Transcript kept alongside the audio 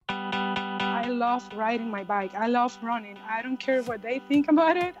love riding my bike. I love running. I don't care what they think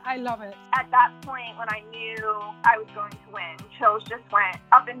about it. I love it. At that point, when I knew I was going to win, chills just went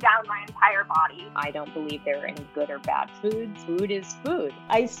up and down my entire body. I don't believe there are any good or bad foods. Food is food.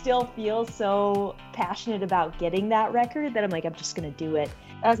 I still feel so passionate about getting that record that I'm like, I'm just going to do it.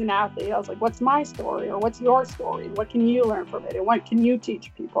 As an athlete, I was like, what's my story or what's your story? What can you learn from it? And what can you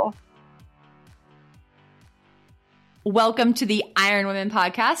teach people? Welcome to the Iron Women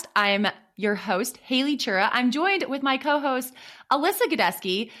podcast. I'm your host, Haley Chura. I'm joined with my co-host, Alyssa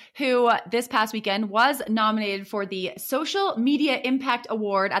Godesky, who this past weekend was nominated for the Social Media Impact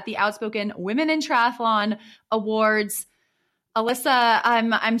Award at the Outspoken Women in Triathlon Awards. Alyssa,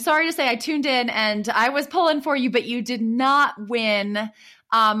 I'm sorry to say I tuned in and I was pulling for you, but you did not win.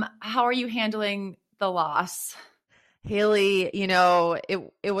 How are you handling the loss? Haley, you know,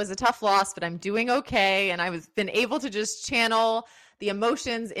 it was a tough loss, but I'm doing okay. And been able to just channel the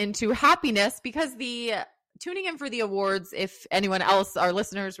emotions into happiness because the tuning in for the awards, if anyone else, our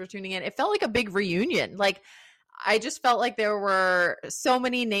listeners were tuning in, it felt like a big reunion. Like I just felt like there were so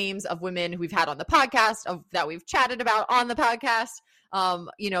many names of women who we've had on the podcast, that we've chatted about on the podcast,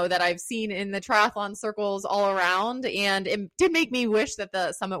 that I've seen in the triathlon circles all around. And it did make me wish that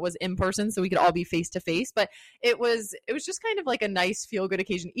the summit was in person so we could all be face to face. But it was just kind of like a nice feel good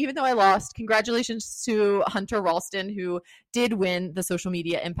occasion, even though I lost. Congratulations to Hunter Ralston, who did win the Social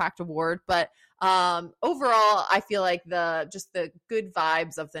Media Impact Award. But overall, I feel like the good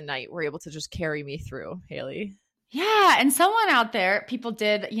vibes of the night were able to just carry me through, Haley. Yeah. And someone out there, people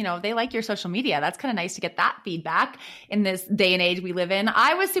did, they like your social media. That's kind of nice to get that feedback in this day and age we live in.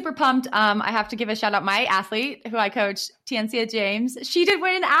 I was super pumped. I have to give a shout out my athlete who I coach, Tiancia James. She did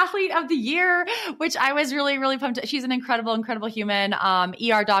win Athlete of the Year, which I was really, really pumped. She's an incredible, incredible human,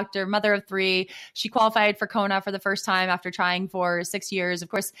 ER doctor, mother of 3. She qualified for Kona for the first time after trying for 6 years. Of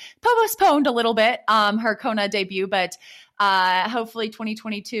course, postponed a little bit, her Kona debut, but hopefully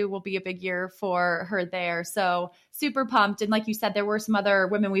 2022 will be a big year for her there. So super pumped. And like you said, there were some other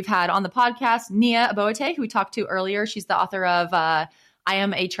women we've had on the podcast. Nia Aboate, who we talked to earlier. She's the author of I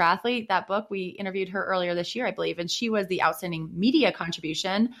Am a Triathlete, that book. We interviewed her earlier this year, I believe, and she was the outstanding media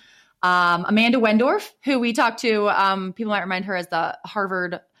contribution. Amanda Wendorf, who we talked to, people might remind her as the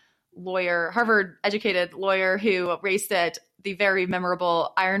Harvard educated lawyer who raced at the very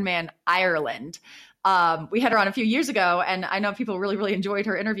memorable Ironman Ireland. We had her on a few years ago, and I know people really, really enjoyed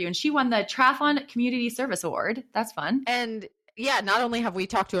her interview, and she won the Triathlon Community Service Award. That's fun. And yeah, not only have we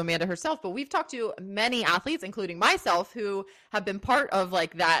talked to Amanda herself, but we've talked to many athletes, including myself, who have been part of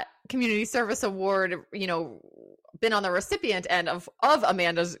like that Community Service Award, been on the recipient end of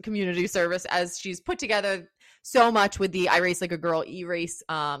Amanda's community service as she's put together so much with the I Race Like a Girl E-Race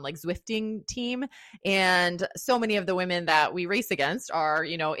like Zwifting team. And so many of the women that we race against are,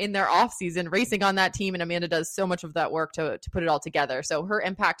 in their off season racing on that team. And Amanda does so much of that work to put it all together. So her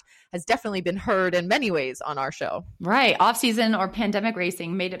impact has definitely been heard in many ways on our show. Right. Off season or pandemic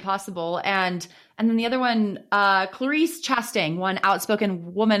racing made it possible. And then the other one, Clarice Chastain won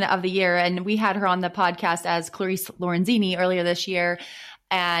Outspoken Woman of the Year. And we had her on the podcast as Clarice Lorenzini earlier this year.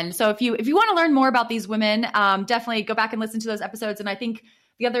 And so if you want to learn more about these women, definitely go back and listen to those episodes. And I think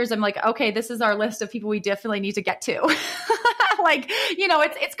the others, I'm like, okay, this is our list of people we definitely need to get to.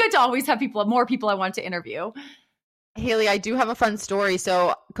 It's good to always have more people I want to interview. Haley, I do have a fun story.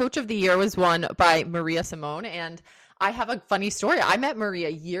 So Coach of the Year was won by Maria Simone. And I have a funny story. I met Maria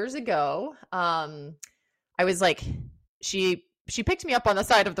years ago. I was like, she picked me up on the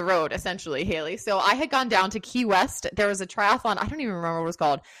side of the road, essentially, Haley. So I had gone down to Key West. There was a triathlon. I don't even remember what it was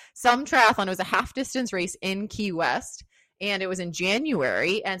called. Some triathlon. It was a half distance race in Key West. And it was in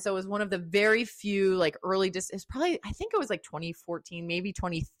January. And so it was one of the very few like early, it was probably, I think it was like 2014, maybe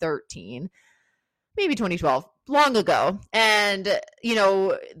 2013, maybe 2012, long ago. And,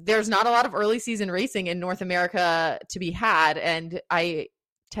 there's not a lot of early season racing in North America to be had. And I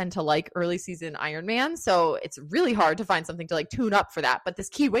tend to like early season Ironman. So it's really hard to find something to like tune up for that. But this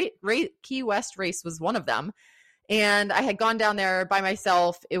Key West race was one of them. And I had gone down there by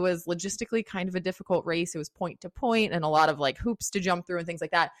myself. It was logistically kind of a difficult race. It was point to point and a lot of like hoops to jump through and things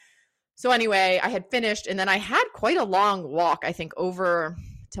like that. So anyway, I had finished and then I had quite a long walk, I think, over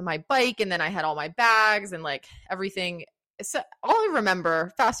to my bike. And then I had all my bags and like everything. So all I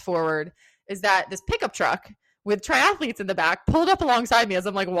remember, fast forward, is that this pickup truck with triathletes in the back pulled up alongside me as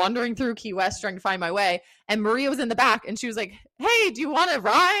I'm like wandering through Key West trying to find my way. And Maria was in the back and she was like, hey, do you want to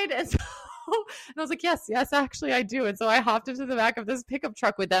ride? And so and I was like, yes, actually I do. And so I hopped into the back of this pickup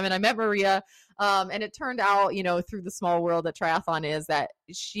truck with them and I met Maria. And it turned out, through the small world that triathlon is, that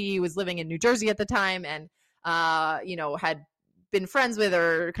she was living in New Jersey at the time and, had been friends with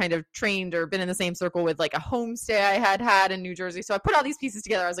or kind of trained or been in the same circle with like a homestay I had in New Jersey. So I put all these pieces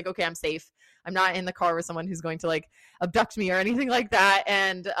together. I was like, okay, I'm safe. I'm not in the car with someone who's going to like abduct me or anything like that.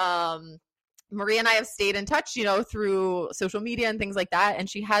 And Maria and I have stayed in touch, through social media and things like that. And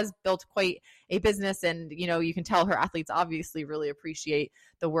she has built quite a business. And, you can tell her athletes obviously really appreciate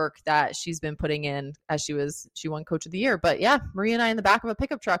the work that she's been putting in as she won Coach of the Year. But yeah, Maria and I in the back of a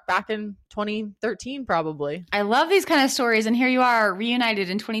pickup truck back in 2013, probably. I love these kind of stories. And here you are reunited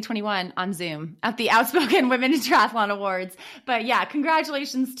in 2021 on Zoom at the Outspoken Women in Triathlon Awards. But yeah,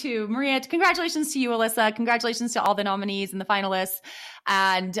 congratulations to Maria. Congratulations to you, Alyssa. Congratulations to all the nominees and the finalists.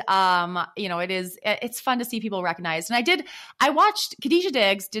 And, it's fun to see people recognized. And I watched Khadijah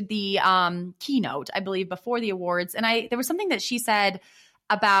Diggs did the keynote, I believe, before the awards. And there was something that she said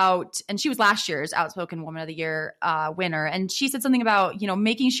about, and she was last year's Outspoken Woman of the Year winner. And she said something about,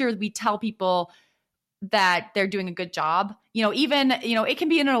 making sure we tell people that they're doing a good job. Even, it can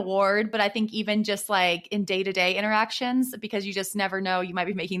be an award, but I think even just like in day-to-day interactions, because you just never know, you might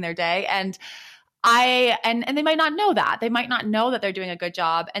be making their day. And and they might not know that. They might not know that they're doing a good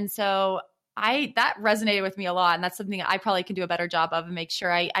job. And so that resonated with me a lot. And that's something I probably can do a better job of and make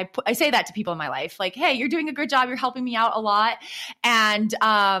sure I say that to people in my life. Like, hey, you're doing a good job. You're helping me out a lot. And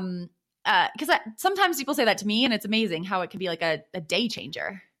because sometimes people say that to me and it's amazing how it can be like a day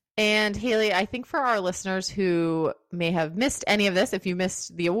changer. And Haley, I think for our listeners who may have missed any of this, if you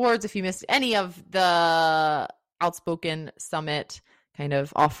missed the awards, if you missed any of the Outspoken Summit kind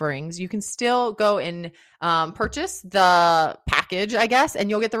of offerings, you can still go and purchase the package, I guess, and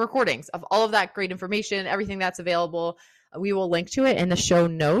you'll get the recordings of all of that great information, everything that's available. We will link to it in the show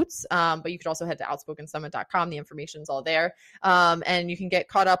notes, but you could also head to outspokensummit.com. The information's all there, and you can get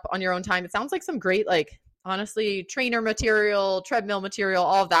caught up on your own time. It sounds like some great, honestly, trainer material, treadmill material,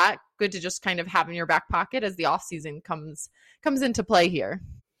 all of that. Good to just kind of have in your back pocket as the off season comes into play here.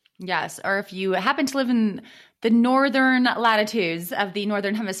 Yes, or if you happen to live in the northern latitudes of the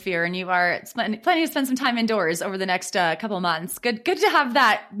northern hemisphere and you are planning to spend some time indoors over the next couple of months, good to have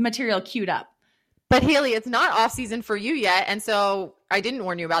that material queued up. But Haley, it's not off season for you yet, and so I didn't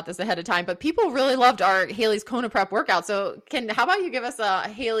warn you about this ahead of time. But people really loved our Haley's Kona Prep workout. So how about you give us a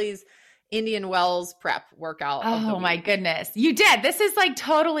Haley's Indian Wells prep workout? Oh my goodness. You did. This is like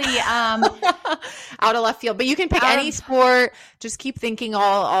totally out of left field, but you can pick any sport. Just keep thinking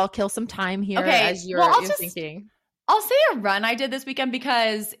I'll kill some time here as you're thinking. I'll say a run I did this weekend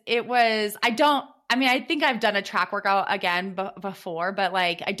because I think I've done a track workout again before, but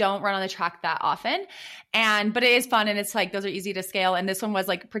like I don't run on the track that often. But it is fun and it's like those are easy to scale. And this one was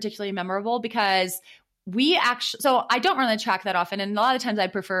like particularly memorable because so I don't run the track that often. And a lot of times I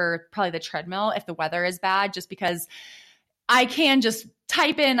prefer probably the treadmill if the weather is bad, just because I can just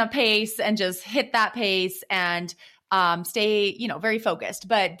type in a pace and just hit that pace and stay, very focused.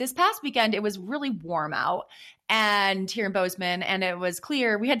 But this past weekend, it was really warm out and here in Bozeman, and it was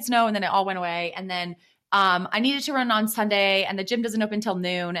clear. We had snow and then it all went away. And then I needed to run on Sunday and the gym doesn't open till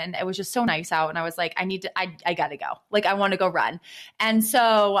noon. And it was just so nice out. And I was like, I gotta go. Like, I want to go run. And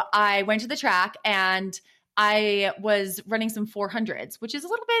so I went to the track and I was running some 400s, which is a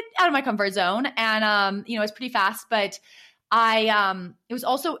little bit out of my comfort zone. And, it's pretty fast, but it was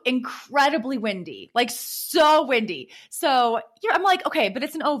also incredibly windy, like so windy. So I'm like, okay, but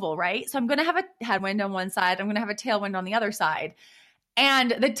it's an oval, right? So I'm going to have a headwind on one side. I'm going to have a tailwind on the other side.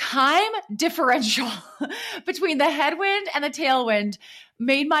 And the time differential between the headwind and the tailwind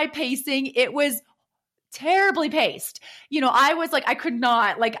made my pacing, it was terribly paced. I was like, I could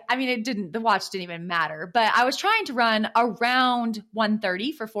not, the watch didn't even matter, but I was trying to run around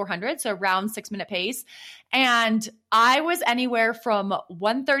 1:30 for 400. So around 6-minute pace. And I was anywhere from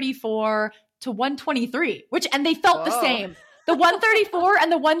 1:34 to 1:23, and they felt the same. The 1:34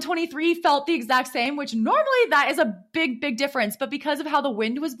 and the 1:23 felt the exact same, which normally that is a big, big difference. But because of how the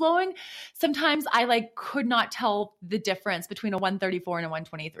wind was blowing, sometimes I could not tell the difference between a 1:34 and a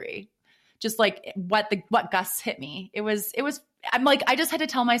 1:23. Just like what gusts hit me. I just had to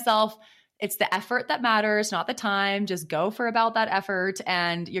tell myself it's the effort that matters, not the time. Just go for about that effort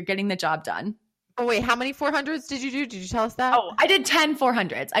and you're getting the job done. Oh, wait, how many 400s did you do? Did you tell us that? Oh, I did 10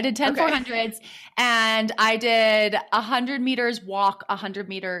 400s. I did 10 400s and I did 100 meters walk, 100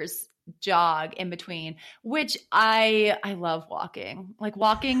 meters jog in between, which I love walking. Like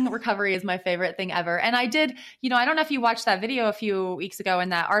walking recovery is my favorite thing ever. And I did, I don't know if you watched that video a few weeks ago in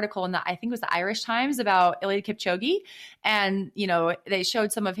that article in I think it was the Irish Times about Eliud Kipchoge. And, they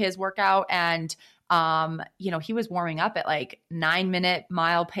showed some of his workout and He was warming up at like 9-minute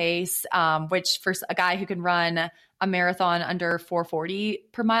mile pace, which for a guy who can run a marathon under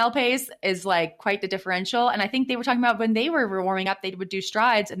 4:40 per mile pace is like quite the differential. And I think they were talking about when they were warming up, they would do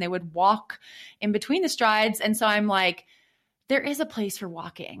strides and they would walk in between the strides. And so I'm like, there is a place for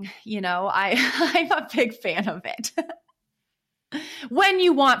walking. I'm a big fan of it. When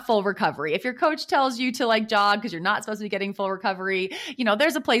you want full recovery, if your coach tells you to like jog because you're not supposed to be getting full recovery,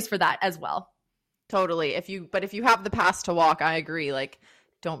 there's a place for that as well. Totally. If you have the pass to walk, I agree. Like,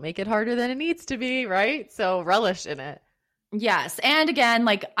 don't make it harder than it needs to be, right? So relish in it. Yes. And again,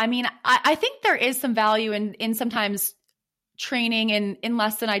 I think there is some value in sometimes training in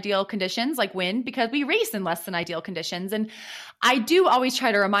less than ideal conditions like wind, because we race in less than ideal conditions. And I do always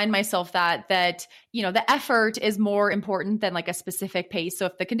try to remind myself that the effort is more important than like a specific pace. So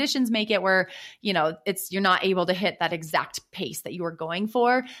if the conditions make it where, you're not able to hit that exact pace that you were going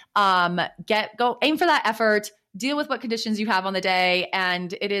for, go aim for that effort, deal with what conditions you have on the day.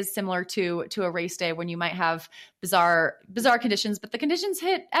 And it is similar to a race day when you might have bizarre conditions, but the conditions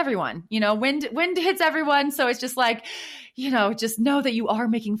hit everyone. Wind hits everyone. So it's just like, just know that you are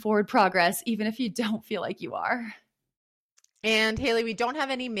making forward progress, even if you don't feel like you are. And Haley, we don't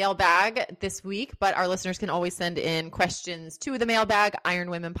have any mailbag this week, but our listeners can always send in questions to the mailbag,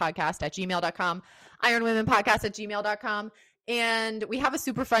 ironwomenpodcast@gmail.com, ironwomenpodcast@gmail.com. And we have a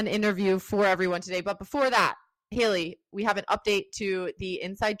super fun interview for everyone today. But before that, Haley, we have an update to the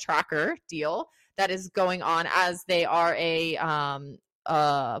Inside Tracker deal that is going on, as they are a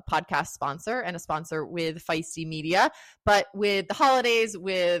podcast sponsor and a sponsor with Feisty Media. But with the holidays,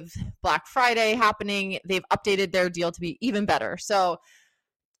 with Black Friday happening, they've updated their deal to be even better. So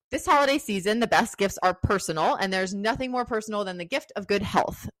this holiday season, the best gifts are personal, and there's nothing more personal than the gift of good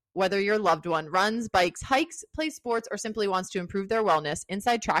health. Whether your loved one runs, bikes, hikes, plays sports, or simply wants to improve their wellness,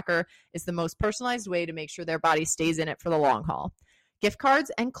 Inside Tracker is the most personalized way to make sure their body stays in it for the long haul. Gift cards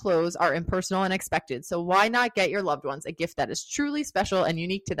and clothes are impersonal and expected, so why not get your loved ones a gift that is truly special and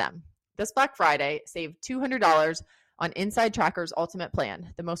unique to them? This Black Friday, save $200 on Inside Tracker's Ultimate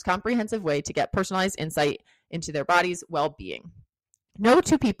Plan, the most comprehensive way to get personalized insight into their body's well-being. No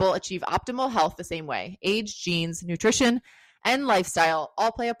two people achieve optimal health the same way. Age, genes, nutrition, and lifestyle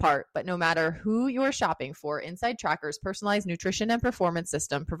all play a part, but no matter who you're shopping for, Inside Tracker's personalized nutrition and performance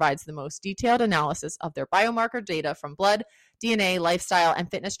system provides the most detailed analysis of their biomarker data from blood, DNA, lifestyle,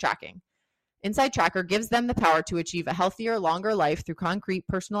 and fitness tracking. Inside Tracker gives them the power to achieve a healthier, longer life through concrete,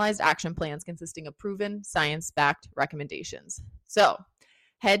 personalized action plans consisting of proven, science-backed recommendations. So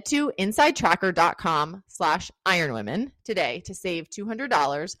head to insidetracker.com/ironwomen today to save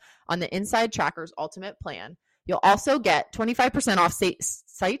 $200 on the Inside Tracker's Ultimate Plan. You'll also get 25% off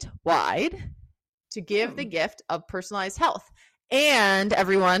site-wide to give the gift of personalized health. And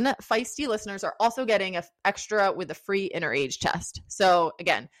everyone, Feisty listeners are also getting an extra with a free inner age test. So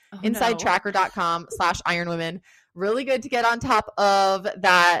again, insidetracker.com/ironwomen. Really good to get on top of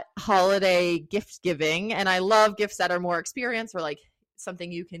that holiday gift giving. And I love gifts that are more experience, or like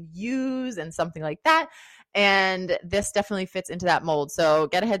something you can use and something like that. And this definitely fits into that mold. So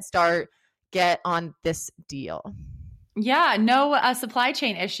get a head start. Get on this deal. Yeah, no supply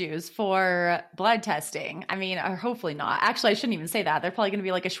chain issues for blood testing. I mean, or hopefully not. Actually, I shouldn't even say that. There's probably going to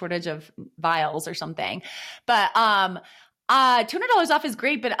be like a shortage of vials or something. But $200 off is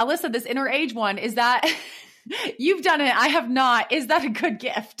great. But Alyssa, this inner age one, is that you've done it? I have not. Is that a good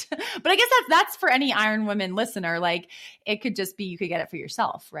gift? But I guess that's for any Iron Women listener. Like, it could just be you could get it for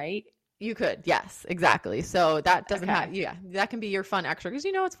yourself, right? You could. Yes, exactly. So that doesn't have, that can be your fun extra, because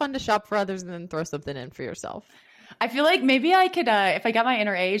it's fun to shop for others and then throw something in for yourself. I feel like maybe I could, if I got my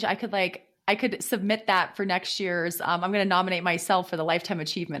inner age, I could submit that for next year's. I'm going to nominate myself for the Lifetime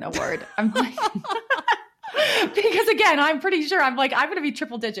Achievement Award. I'm like, because again, I'm pretty sure I'm going to be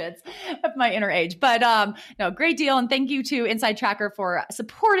triple digits of my inner age. But no, great deal. And thank you to Inside Tracker for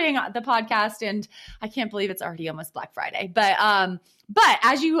supporting the podcast. And I can't believe it's already almost Black Friday. But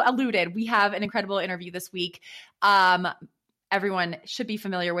as you alluded, we have an incredible interview this week. Everyone should be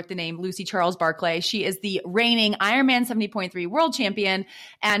familiar with the name Lucy Charles Barclay. She is the reigning Ironman 70.3 world champion.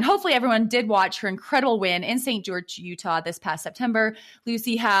 And hopefully everyone did watch her incredible win in St. George, Utah this past September.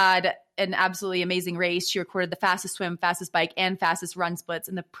 Lucy had an absolutely amazing race. She recorded the fastest swim, fastest bike, and fastest run splits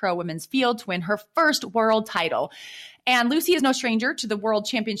in the pro women's field to win her first world title. And Lucy is no stranger to the World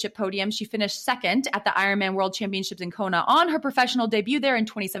Championship podium. She finished second at the Ironman World Championships in Kona on her professional debut there in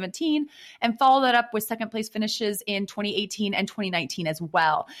 2017, and followed that up with second place finishes in 2018 and 2019 as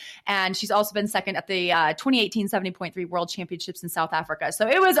well. And she's also been second at the 2018 70.3 World Championships in South Africa. So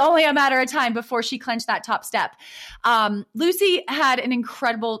it was only a matter of time before she clinched that top step. Lucy had an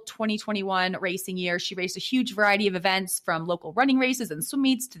incredible 2021 racing year. She raced a huge variety of events, from local running races and swim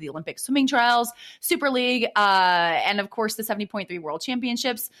meets to the Olympic swimming trials, Super League, and of course the 70.3 World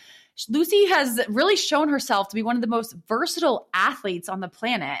Championships. Lucy has really shown herself to be one of the most versatile athletes on the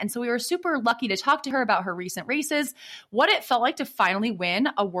planet. And so we were super lucky to talk to her about her recent races, what it felt like to finally win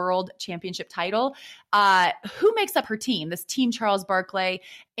a world championship title, who makes up her team, this Team Charles Barkley,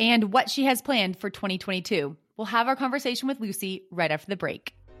 and what she has planned for 2022. We'll have our conversation with Lucy right after the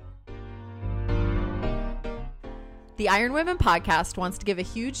break. The Iron Women podcast wants to give a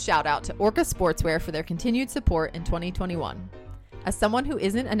huge shout out to Orca Sportswear for their continued support in 2021. As someone who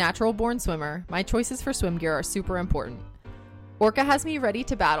isn't a natural born swimmer, my choices for swim gear are super important. Orca has me ready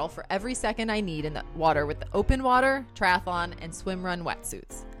to battle for every second I need in the water with the open water, triathlon, and swim run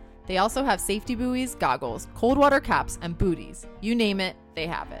wetsuits. They also have safety buoys, goggles, cold water caps, and booties. You name it, they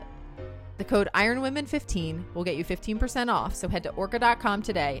have it. The code IRONWOMEN15 will get you 15% off, so head to orca.com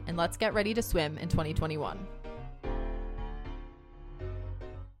today and let's get ready to swim in 2021.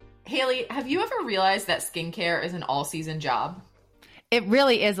 Haley, have you ever realized that skincare is an all-season job? It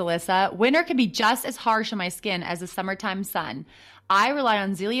really is, Alyssa. Winter can be just as harsh on my skin as the summertime sun. I rely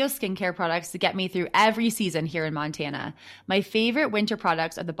on Zelio skincare products to get me through every season here in Montana. My favorite winter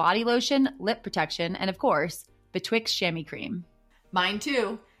products are the body lotion, lip protection, and of course, Betwixt Chamois Cream. Mine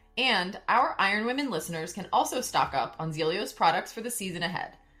too. And our Iron Women listeners can also stock up on Zelio's products for the season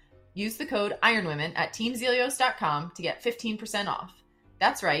ahead. Use the code IRONWOMEN at teamzelios.com to get 15% off.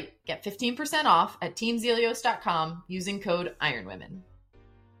 That's right, get 15% off at teamzelios.com using code IRONWOMEN.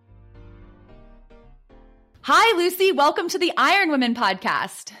 Hi, Lucy. Welcome to the Iron Women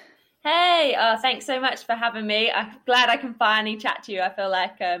podcast. Hey, thanks so much for having me. I'm glad I can finally chat to you. I feel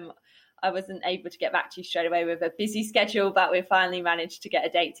like I wasn't able to get back to you straight away with a busy schedule, but we finally managed to get a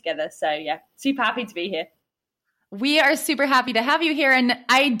date together. So yeah, super happy to be here. We are super happy to have you here. And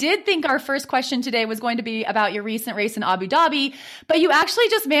I did think our first question today was going to be about your recent race in Abu Dhabi, but you actually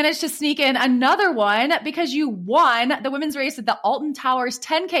just managed to sneak in another one because you won the women's race at the Alton Towers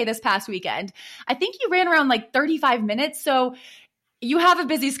 10K this past weekend. I think you ran around like 35 minutes. So you have a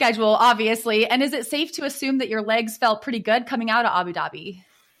busy schedule, obviously. And is it safe to assume that your legs felt pretty good coming out of Abu Dhabi?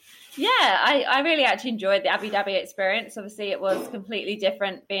 Yeah, I really actually enjoyed the Abu Dhabi experience. Obviously, it was completely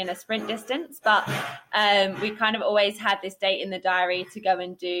different being a sprint distance, but we kind of always had this date in the diary to go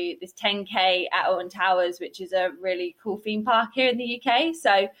and do this 10K at Alton Towers, which is a really cool theme park here in the UK.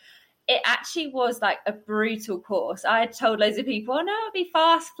 So it actually was like a brutal course. I had told loads of people, oh no, it'll be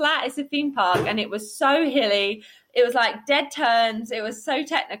fast, flat, it's a theme park. And it was so hilly. It was like dead turns. It was so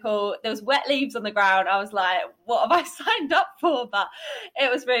technical. There was wet leaves on the ground. I was like, what have I signed up for? But it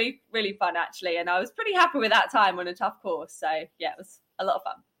was really, really fun, actually. And I was pretty happy with that time on a tough course. So, yeah, it was a lot of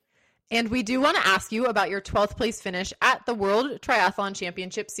fun. And we do want to ask you about your 12th place finish at the World Triathlon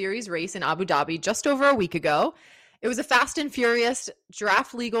Championship Series race in Abu Dhabi just over a week ago. It was a fast and furious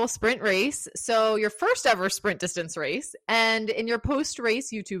draft legal sprint race. So your first ever sprint distance race. And in your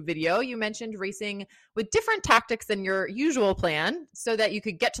post-race YouTube video, you mentioned racing with different tactics than your usual plan so that you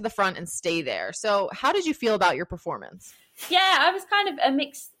could get to the front and stay there. So how did you feel about your performance? Yeah, I was kind of a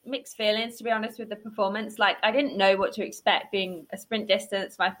mixed feelings, to be honest, with the performance. Like, I didn't know what to expect being a sprint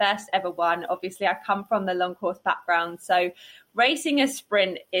distance, my first ever one. Obviously, I come from the long course background. So racing a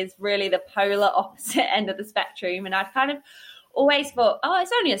sprint is really the polar opposite end of the spectrum. And I've kind of always thought, oh,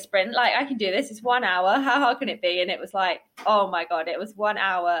 it's only a sprint. Like, I can do this. It's 1 hour. How hard can it be? And it was like, oh my God, it was 1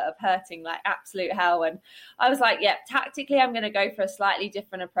 hour of hurting like absolute hell. And I was like, yeah, tactically, I'm going to go for a slightly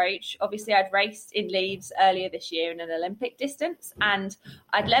different approach. Obviously, I'd raced in Leeds earlier this year in an Olympic distance, and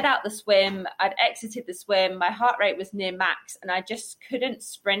I'd let out the swim. I'd exited the swim. My heart rate was near max, and I just couldn't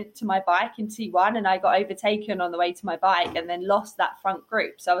sprint to my bike in T1. And I got overtaken on the way to my bike and then lost that front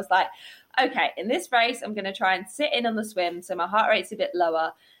group. So I was like, okay, in this race, I'm going to try and sit in on the swim so my heart rate's a bit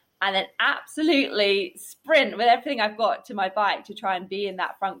lower, and then absolutely sprint with everything I've got to my bike to try and be in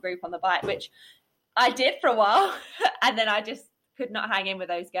that front group on the bike, which I did for a while. And then I just could not hang in with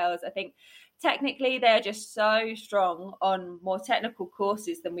those girls. I think technically they're just so strong on more technical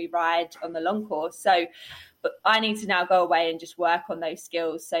courses than we ride on the long course. So but I need to now go away and just work on those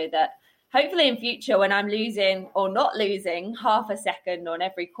skills so that hopefully in future, when I'm losing or not losing half a second on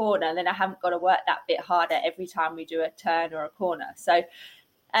every corner, then I haven't got to work that bit harder every time we do a turn or a corner. So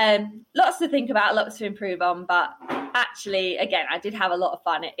Lots to think about, lots to improve on, but actually, again, I did have a lot of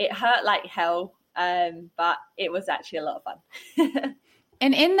fun. It hurt like hell, but it was actually a lot of fun.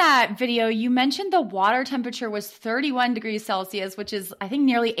 And in that video, you mentioned the water temperature was 31 degrees Celsius, which is, I think,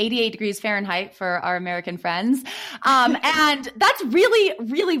 nearly 88 degrees Fahrenheit for our American friends. And that's really,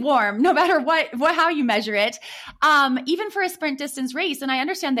 really warm, no matter how you measure it, even for a sprint distance race. And I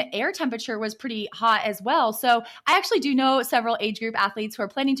understand the air temperature was pretty hot as well. So I actually do know several age group athletes who are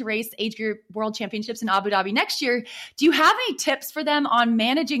planning to race age group world championships in Abu Dhabi next year. Do you have any tips for them on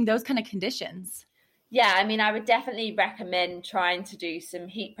managing those kind of conditions? Yeah, I mean, I would definitely recommend trying to do some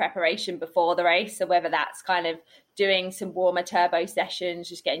heat preparation before the race. So whether that's kind of doing some warmer turbo sessions,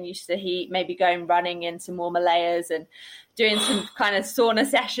 just getting used to the heat, maybe going running in some warmer layers and doing some kind of sauna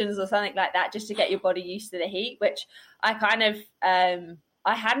sessions or something like that, just to get your body used to the heat, which I kind of,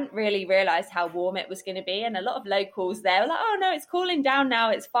 I hadn't really realized how warm it was going to be. And a lot of locals there were like, oh no, it's cooling down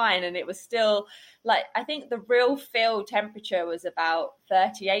now, it's fine. And it was still like, I think the real field temperature was about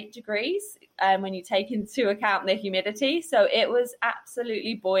 38 degrees when you take into account the humidity. So it was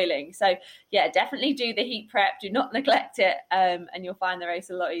absolutely boiling. So yeah, definitely do the heat prep. Do not neglect it. And you'll find the race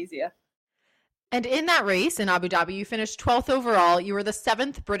a lot easier. And in that race in Abu Dhabi, you finished 12th overall. You were the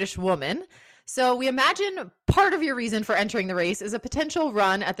 7th British woman. So we imagine part of your reason for entering the race is a potential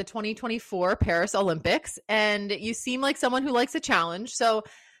run at the 2024 Paris Olympics. And you seem like someone who likes a challenge. So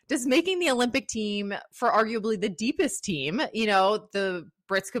does making the Olympic team for arguably the deepest team, you know, the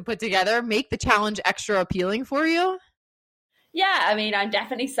Brits could put together, make the challenge extra appealing for you? Yeah, I mean, I'm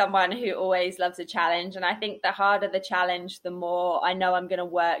definitely someone who always loves a challenge. And I think the harder the challenge, the more I know I'm going to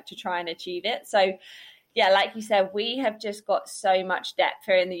work to try and achieve it. So yeah, like you said, we have just got so much depth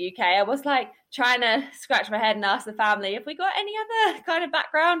here in the UK. I was like trying to scratch my head and ask the family if we got any other kind of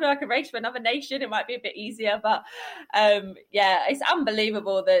background where I could race for another nation. It might be a bit easier. But yeah, it's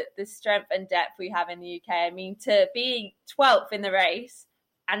unbelievable the strength and depth we have in the UK. I mean, to be 12th in the race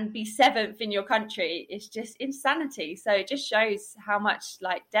and be 7th in your country is just insanity. So it just shows how much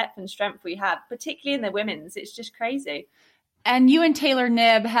like depth and strength we have, particularly in the women's. It's just crazy. And you and Taylor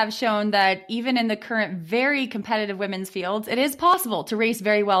Knibb have shown that even in the current very competitive women's fields, it is possible to race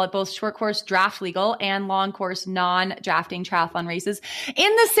very well at both short course draft legal and long course non-drafting triathlon races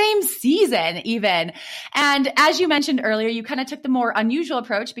in the same season even. And as you mentioned earlier, you kind of took the more unusual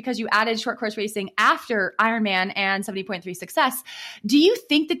approach because you added short course racing after Ironman and 70.3 Success. Do you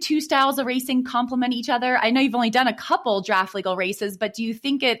think the two styles of racing complement each other? I know you've only done a couple draft legal races, but do you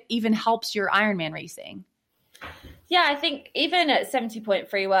think it even helps your Ironman racing? Yeah, I think even at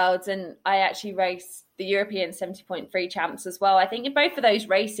 70.3 Worlds, and I actually raced the European 70.3 champs as well, I think in both of those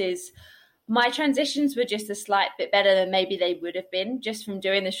races, my transitions were just a slight bit better than maybe they would have been just from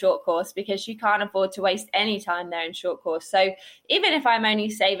doing the short course, because you can't afford to waste any time there in short course. So even if I'm only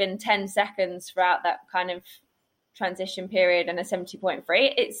saving 10 seconds throughout that kind of transition period and a 70.3,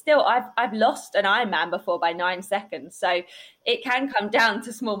 it's still, I've lost an Ironman before by 9 seconds. So it can come down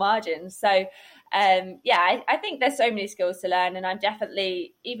to small margins. So yeah, I think there's so many skills to learn, and I'm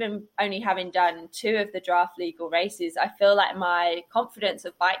definitely, even only having done 2 of the draft legal races, I feel like my confidence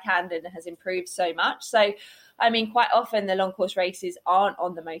of bike handling has improved so much. So, I mean, quite often the long course races aren't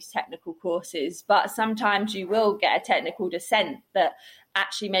on the most technical courses, but sometimes you will get a technical descent that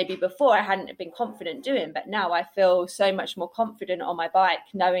actually maybe before I hadn't been confident doing, but now I feel so much more confident on my bike,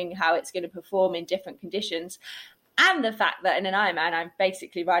 knowing how it's going to perform in different conditions. And the fact that in an Ironman, I'm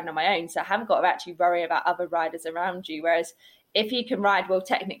basically riding on my own, so I haven't got to actually worry about other riders around you. Whereas if you can ride well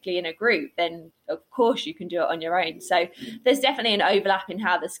technically in a group, then of course you can do it on your own. So there's definitely an overlap in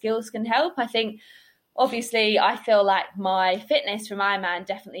how the skills can help. I think, obviously, I feel like my fitness from Ironman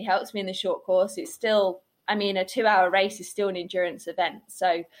definitely helps me in the short course. It's still, I mean, a 2-hour race is still an endurance event.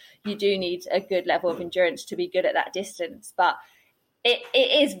 So you do need a good level of endurance to be good at that distance. But it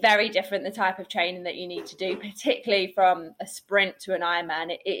is very different, the type of training that you need to do, particularly from a sprint to an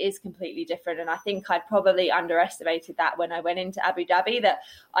Ironman. It is completely different. And I think I probably underestimated that when I went into Abu Dhabi, that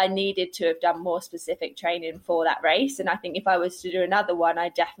I needed to have done more specific training for that race. And I think if I was to do another one, I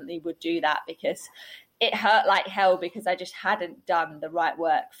definitely would do that, because it hurt like hell because I just hadn't done the right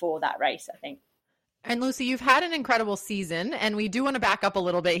work for that race, I think. And Lucy, you've had an incredible season, and we do want to back up a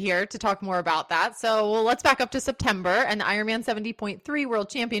little bit here to talk more about that. So let's back up to September and the Ironman 70.3 World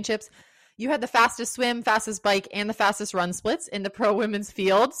Championships. You had the fastest swim, fastest bike, and the fastest run splits in the pro women's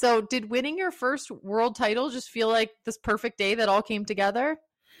field. So did winning your first world title just feel like this perfect day that all came together?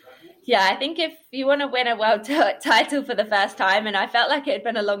 Yeah, I think if you want to win a world title for the first time, and I felt like it had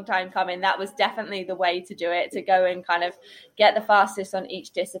been a long time coming, that was definitely the way to do it, to go and kind of get the fastest on each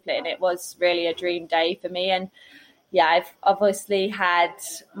discipline. It was really a dream day for me. And yeah, I've obviously had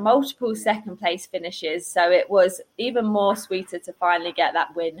multiple second place finishes. So it was even more sweeter to finally get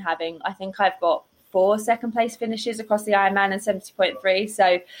that win, I think I've got 4 second place finishes across the Ironman and 70.3.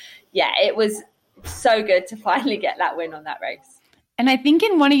 So yeah, it was so good to finally get that win on that race. And I think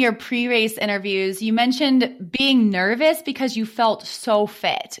in one of your pre-race interviews, you mentioned being nervous because you felt so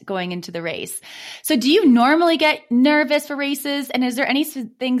fit going into the race. So do you normally get nervous for races? And is there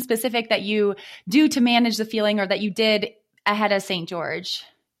anything specific that you do to manage the feeling or that you did ahead of St. George?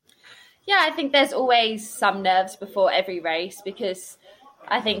 Yeah, I think there's always some nerves before every race because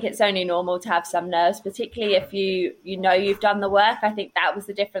I think it's only normal to have some nerves, particularly if you know you've done the work. I think that was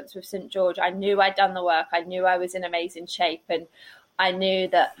the difference with St. George. I knew I'd done the work. I knew I was in amazing shape, and I knew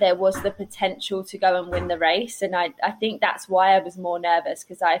that there was the potential to go and win the race. And I think that's why I was more nervous,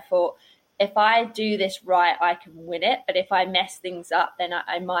 because I thought, if I do this right, I can win it. But if I mess things up, then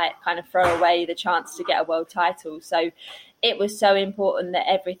I might kind of throw away the chance to get a world title. So it was so important that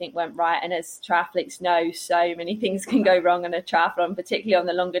everything went right. And as triathletes know, so many things can go wrong in a triathlon, particularly on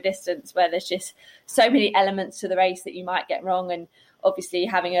the longer distance, where there's just so many elements to the race that you might get wrong. And obviously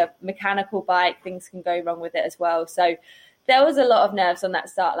having a mechanical bike, things can go wrong with it as well. So there was a lot of nerves on that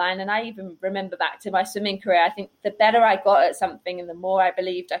start line. And I even remember back to my swimming career, I think the better I got at something and the more I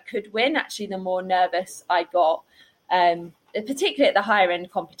believed I could win, actually the more nervous I got, particularly at the higher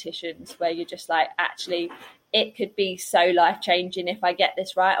end competitions where you're just like, actually, it could be so life-changing if I get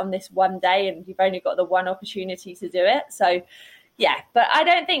this right on this one day, and you've only got the one opportunity to do it. So yeah, but I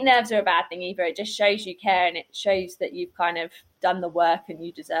don't think nerves are a bad thing either. It just shows you care, and it shows that you've kind of done the work and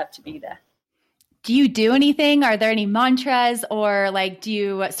you deserve to be there. Do you do anything? Are there any mantras, or like, do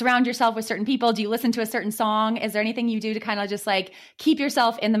you surround yourself with certain people? Do you listen to a certain song? Is there anything you do to kind of just like keep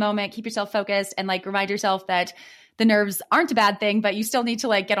yourself in the moment, keep yourself focused, and like remind yourself that the nerves aren't a bad thing, but you still need to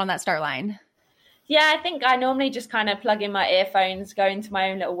like get on that start line? Yeah, I think I normally just kind of plug in my earphones, go into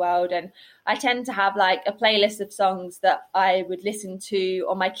my own little world, and I tend to have like a playlist of songs that I would listen to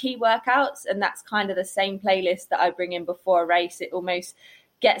on my key workouts, and that's kind of the same playlist that I bring in before a race. It almost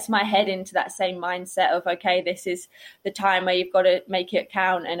gets my head into that same mindset of, okay, this is the time where you've got to make it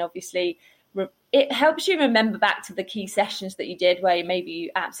count. And obviously it helps you remember back to the key sessions that you did where maybe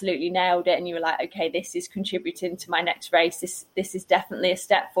you absolutely nailed it and you were like, okay, this is contributing to my next race. This is definitely a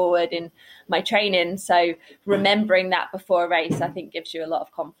step forward in my training. So remembering that before a race, I think gives you a lot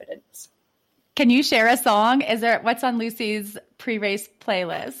of confidence. Can you share a song? What's on Lucy's pre-race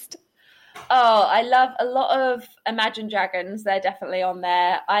playlist? Oh, I love a lot of Imagine Dragons. They're definitely on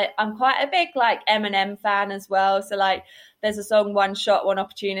there. I'm quite a big like Eminem fan as well. So like there's a song, One Shot, One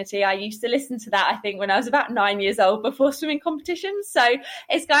Opportunity. I used to listen to that, I think, when I was about 9 years old before swimming competitions. So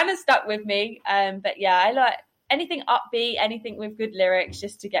it's kind of stuck with me. But yeah, I like anything upbeat, anything with good lyrics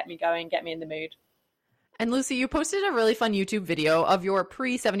just to get me going, get me in the mood. And Lucy, you posted a really fun YouTube video of your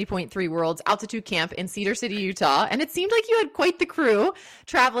pre-70.3 Worlds altitude camp in Cedar City, Utah. And it seemed like you had quite the crew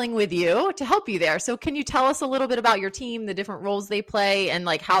traveling with you to help you there. So can you tell us a little bit about your team, the different roles they play, and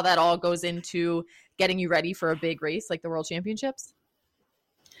like how that all goes into getting you ready for a big race like the World Championships?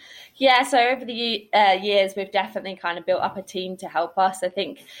 Yeah, so over the years, we've definitely kind of built up a team to help us. I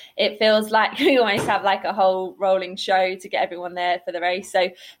think it feels like we almost have like a whole rolling show to get everyone there for the race. So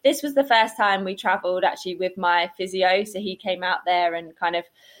this was the first time we traveled actually with my physio. So he came out there and kind of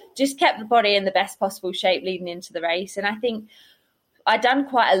just kept the body in the best possible shape leading into the race. And I think I'd done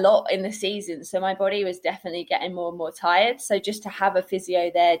quite a lot in the season, so my body was definitely getting more and more tired. So just to have a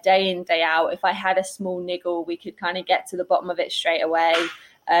physio there day in, day out, if I had a small niggle, we could kind of get to the bottom of it straight away.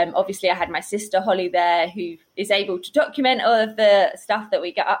 Obviously, I had my sister Holly there, who is able to document all of the stuff that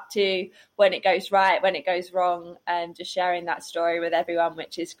we get up to, when it goes right, when it goes wrong, and just sharing that story with everyone,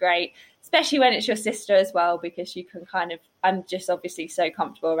 which is great, especially when it's your sister as well, because you can kind of, I'm just obviously so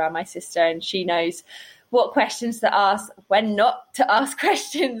comfortable around my sister, and she knows what questions to ask, when not to ask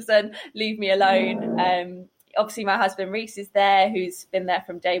questions, and leave me alone. Obviously, my husband Reese is there, who's been there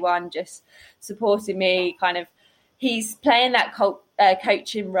from day one, just supporting me. Kind of, he's playing that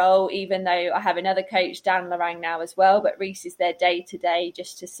coaching role, even though I have another coach, Dan Lorang, now as well. But Reese is there day to day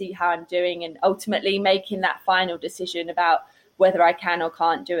just to see how I'm doing, and ultimately making that final decision about whether I can or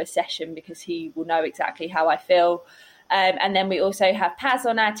can't do a session, because he will know exactly how I feel. And then we also have Paz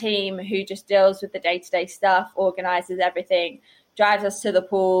on our team, who just deals with the day-to-day stuff, organises everything, drives us to the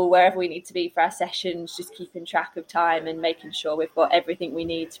pool, wherever we need to be for our sessions, just keeping track of time and making sure we've got everything we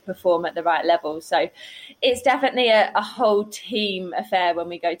need to perform at the right level. So it's definitely a whole team affair when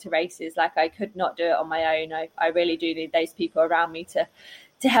we go to races. Like, I could not do it on my own. I really do need those people around me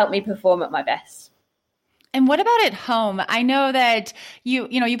to help me perform at my best. And what about at home? I know that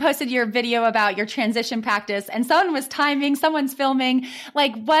you posted your video about your transition practice and someone was timing, someone's filming.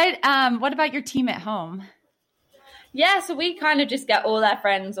 Like what about your team at home? Yeah, so we kind of just get all our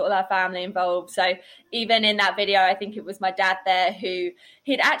friends, all our family involved. So even in that video, I think it was my dad there who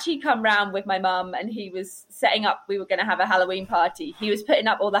he'd actually come round with my mum and he was setting up, we were going to have a Halloween party. He was putting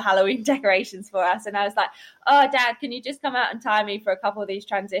up all the Halloween decorations for us. And I was like, oh, Dad, can you just come out and time me for a couple of these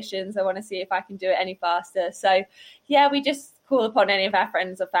transitions? I want to see if I can do it any faster. So yeah, we just call upon any of our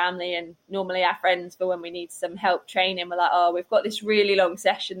friends or family, and normally our friends for when we need some help training. We're like, oh, we've got this really long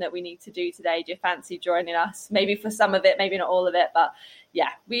session that we need to do today. Do you fancy joining us? Maybe for some of it, maybe not all of it, but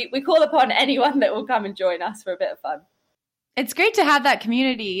yeah, we call upon anyone that will come and join us for a bit of fun. It's great to have that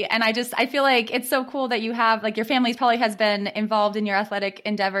community. And I feel like it's so cool that you have, like, your family probably has been involved in your athletic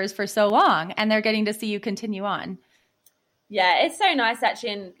endeavors for so long and they're getting to see you continue on. Yeah, it's so nice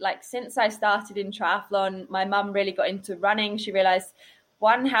actually. And like since I started in triathlon, my mum really got into running. She realized,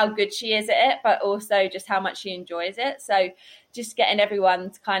 one, how good she is at it, but also just how much she enjoys it. So just getting everyone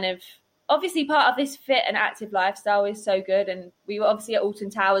to kind of, obviously part of this fit and active lifestyle is so good. And we were obviously at Alton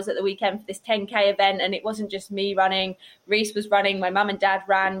Towers at the weekend for this 10K event. And it wasn't just me running. Reese was running. My mum and dad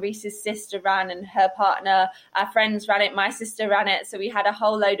ran. Reese's sister ran and her partner. Our friends ran it. My sister ran it. So we had a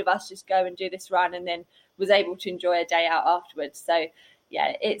whole load of us just go and do this run and then was able to enjoy a day out afterwards. So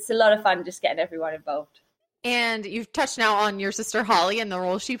yeah, it's a lot of fun just getting everyone involved. And you've touched now on your sister Holly and the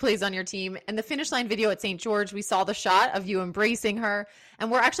role she plays on your team. And the finish line video at St. George, we saw the shot of you embracing her.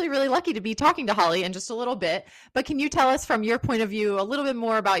 And we're actually really lucky to be talking to Holly in just a little bit. But can you tell us from your point of view a little bit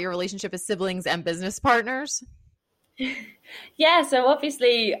more about your relationship as siblings and business partners? Yeah, so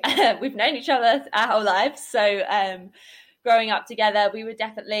obviously we've known each other our whole lives. So growing up together, we were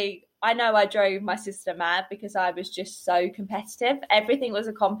definitely, I know I drove my sister mad because I was just so competitive. Everything was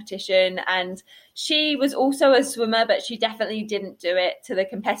a competition, and she was also a swimmer, but she definitely didn't do it to the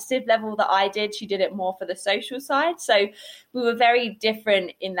competitive level that I did. She did it more for the social side. So we were very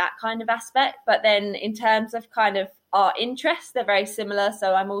different in that kind of aspect. But then in terms of kind of our interests, they're very similar.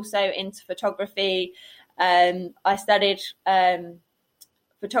 So I'm also into photography. I studied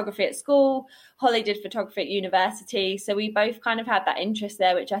photography at school. Holly did photography at university. So we both kind of had that interest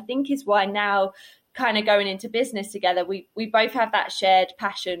there, which I think is why now kind of going into business together, we both have that shared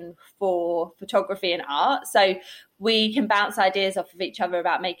passion for photography and art. So we can bounce ideas off of each other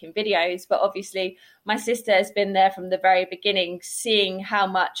about making videos. But obviously my sister has been there from the very beginning, seeing how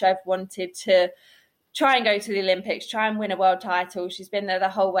much I've wanted to try and go to the Olympics, try and win a world title. She's been there the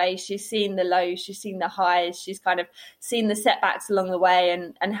whole way. She's seen the lows, she's seen the highs, she's kind of seen the setbacks along the way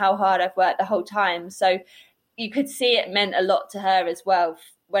and how hard I've worked the whole time. So you could see it meant a lot to her as well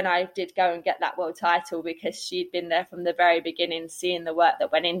when I did go and get that world title, because she'd been there from the very beginning, seeing the work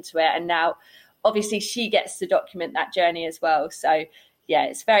that went into it. And now obviously she gets to document that journey as well. So yeah,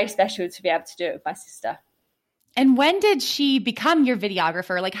 it's very special to be able to do it with my sister. And when did she become your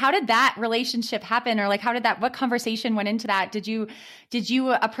videographer? Like, how did that relationship happen? Or like, what conversation went into that? Did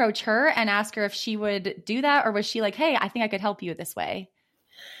you approach her and ask her if she would do that? Or was she like, hey, I think I could help you this way?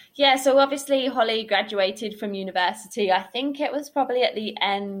 Yeah, so obviously Holly graduated from university. I think it was probably at the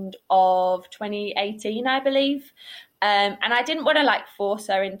end of 2018, I believe. And I didn't want to like force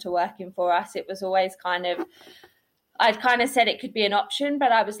her into working for us. It was always I'd kind of said it could be an option,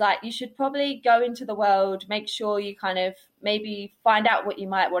 but I was like, you should probably go into the world, make sure you kind of maybe find out what you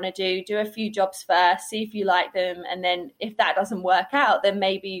might want to do a few jobs first, see if you like them. And then if that doesn't work out, then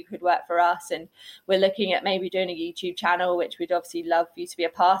maybe you could work for us. And we're looking at maybe doing a YouTube channel, which we'd obviously love for you to be a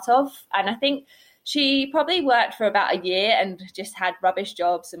part of. And I think she probably worked for about a year and just had rubbish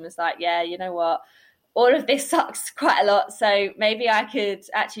jobs and was like, yeah, you know what? All of this sucks quite a lot. So maybe I could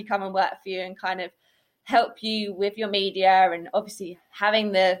actually come and work for you and kind of help you with your media. And obviously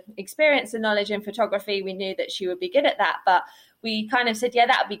having the experience and knowledge in photography, we knew that she would be good at that. But we kind of said, yeah,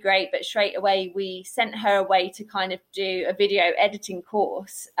 that would be great. But straight away, we sent her away to kind of do a video editing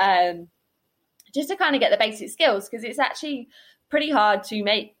course, just to kind of get the basic skills, because it's actually pretty hard to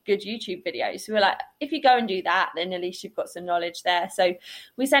make good YouTube videos. So we're like, if you go and do that, then at least you've got some knowledge there. So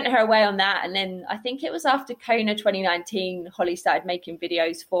we sent her away on that. And then I think it was after Kona 2019, Holly started making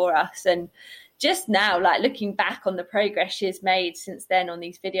videos for us. And just now, like looking back on the progress she's made since then on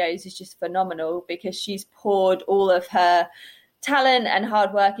these videos is just phenomenal, because she's poured all of her talent and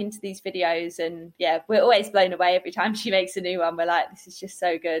hard work into these videos. And yeah, we're always blown away every time she makes a new one. We're like, this is just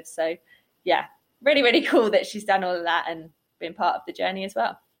so good. So yeah, really, really cool that she's done all of that and been part of the journey as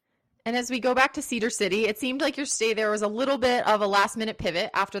well. And as we go back to Cedar City, it seemed like your stay there was a little bit of a last minute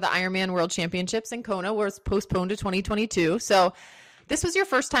pivot after the Ironman World Championships in Kona was postponed to 2022. So This was your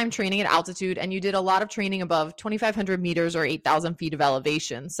first time training at altitude, and you did a lot of training above 2,500 meters or 8,000 feet of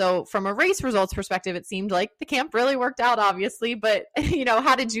elevation. So from a race results perspective, it seemed like the camp really worked out, obviously. But,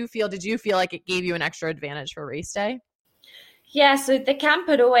 how did you feel? Did you feel like it gave you an extra advantage for race day? Yeah, so the camp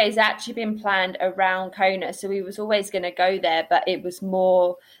had always actually been planned around Kona. So we was always going to go there, but it was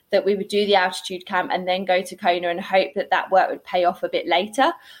more that we would do the altitude camp and then go to Kona and hope that that work would pay off a bit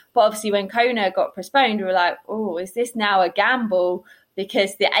later. But obviously when Kona got postponed, we were like, oh, is this now a gamble?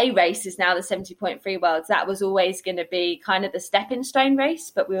 Because the A race is now the 70.3 Worlds. That was always going to be kind of the stepping stone race.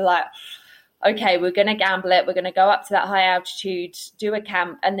 But we were like, okay, we're going to gamble it. We're going to go up to that high altitude, do a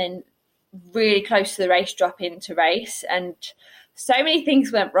camp, and then really close to the race, drop into race. And so many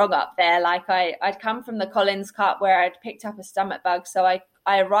things went wrong up there. Like I'd come from the Collins Cup where I'd picked up a stomach bug. So I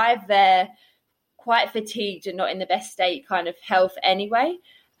arrived there quite fatigued and not in the best state kind of health anyway.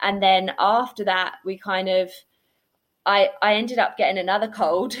 And then after that, I ended up getting another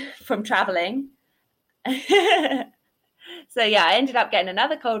cold from traveling. So yeah, I ended up getting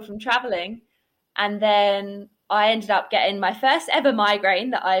another cold from traveling. And then I ended up getting my first ever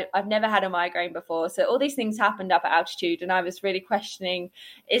migraine that I've never had a migraine before. So all these things happened up at altitude, and I was really questioning,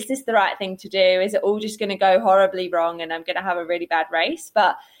 is this the right thing to do? Is it all just going to go horribly wrong and I'm going to have a really bad race?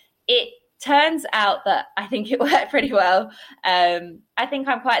 But it turns out that I think it worked pretty well. I think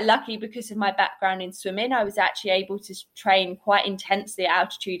I'm quite lucky because of my background in swimming. I was actually able to train quite intensely at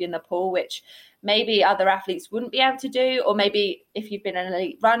altitude in the pool, which maybe other athletes wouldn't be able to do. Or maybe if you've been an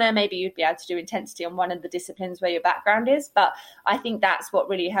elite runner, maybe you'd be able to do intensity on one of the disciplines where your background is. But I think that's what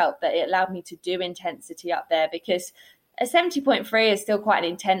really helped, that it allowed me to do intensity up there, because a 70.3 is still quite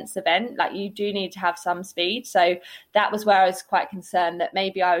an intense event. Like, you do need to have some speed. So that was where I was quite concerned that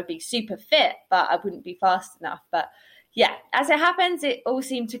maybe I would be super fit, but I wouldn't be fast enough. But yeah, as it happens, it all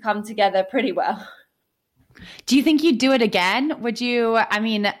seemed to come together pretty well. Do you think you'd do it again? Would you? I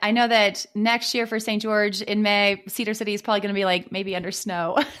mean, I know that next year for St. George in May, Cedar City is probably going to be like maybe under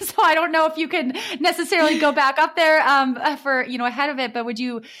snow. So I don't know if you can necessarily go back up there for, ahead of it. But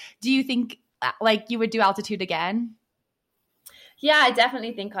do you think like you would do altitude again? Yeah, I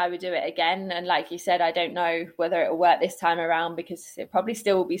definitely think I would do it again. And like you said, I don't know whether it will work this time around because it probably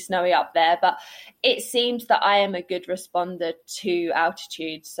still will be snowy up there. But it seems that I am a good responder to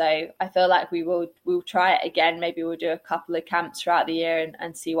altitude. So I feel like we'll try it again. Maybe we'll do a couple of camps throughout the year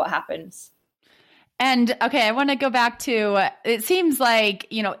and see what happens. And okay, I want to go back to, it seems like,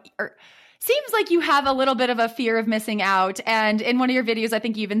 seems like you have a little bit of a fear of missing out. And in one of your videos, I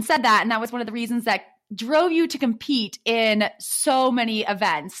think you even said that. And that was one of the reasons that drove you to compete in so many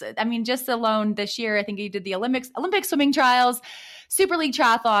events. I mean, just alone this year, I think you did the Olympic swimming trials, Super League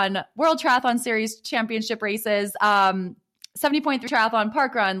triathlon, World Triathlon Series championship races, 70.3 triathlon,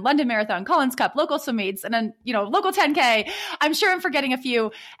 park run, London Marathon, Collins Cup, local swim meets, and then, local 10K. I'm sure I'm forgetting a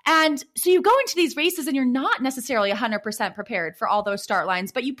few. And so you go into these races and you're not necessarily 100% prepared for all those start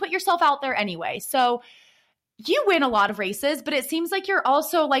lines, but you put yourself out there anyway. So you win a lot of races, but it seems like you're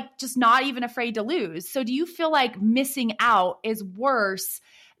also like just not even afraid to lose. So do you feel like missing out is worse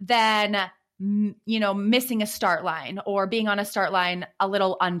than, missing a start line or being on a start line a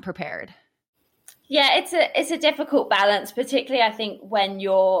little unprepared? Yeah, it's a difficult balance, particularly I think when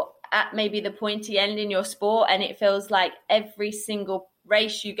you're at maybe the pointy end in your sport and it feels like every single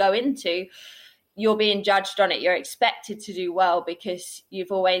race you go into, you're being judged on it. You're expected to do well because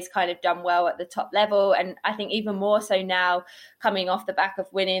you've always kind of done well at the top level. And I think even more so now, coming off the back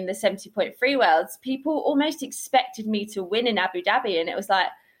of winning the 70.3 Worlds, people almost expected me to win in Abu Dhabi. And it was like,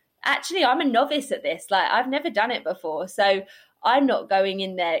 actually, I'm a novice at this. Like, I've never done it before. So I'm not going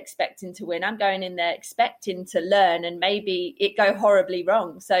in there expecting to win. I'm going in there expecting to learn and maybe it go horribly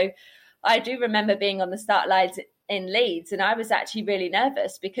wrong. So I do remember being on the start lines in Leeds, and I was actually really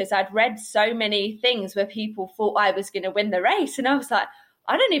nervous because I'd read so many things where people thought I was going to win the race, and I was like,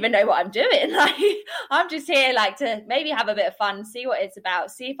 I don't even know what I'm doing. Like, I'm just here like to maybe have a bit of fun, see what it's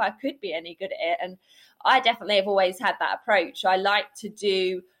about, see if I could be any good at it. And I definitely have always had that approach. I like to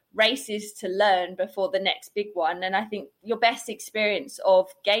do races to learn before the next big one, and I think your best experience of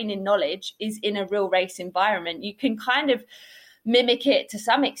gaining knowledge is in a real race environment. You can kind of mimic it to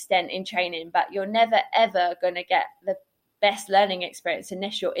some extent in training, but you're never ever going to get the best learning experience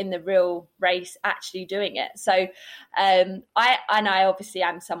unless you're in the real race actually doing it. So I obviously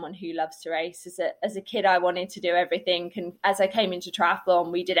am someone who loves to race. As a kid, I wanted to do everything, and as I came into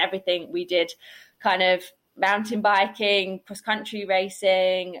triathlon, we did everything. We did kind of mountain biking, cross country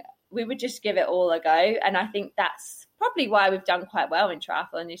racing. We would just give it all a go, and I think that's probably why we've done quite well in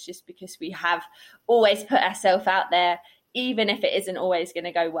triathlon, is just because we have always put ourselves out there even if it isn't always going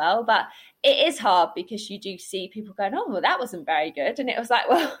to go well. But it is hard because you do see people going, oh, well, that wasn't very good. And it was like,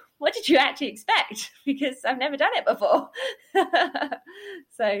 well, what did you actually expect? Because I've never done it before.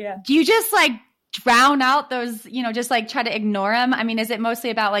 So, yeah. Do you just like drown out those, just like try to ignore them? I mean, is it mostly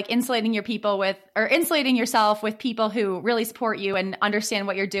about like insulating yourself with people who really support you and understand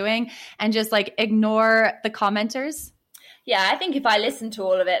what you're doing, and just like ignore the commenters? Yeah, I think if I listened to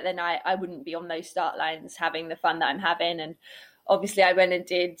all of it, then I wouldn't be on those start lines having the fun that I'm having. And obviously I went and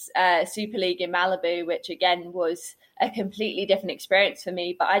did Super League in Malibu, which again was a completely different experience for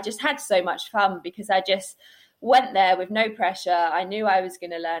me. But I just had so much fun because I just went there with no pressure. I knew I was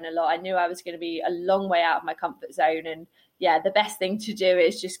going to learn a lot. I knew I was going to be a long way out of my comfort zone. And yeah, the best thing to do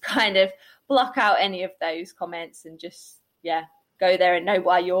is just kind of block out any of those comments and just, go there and know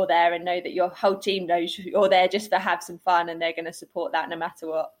why you're there, and know that your whole team knows you're there just to have some fun, and they're going to support that no matter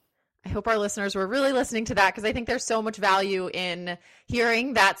what. I hope our listeners were really listening to that, because I think there's so much value in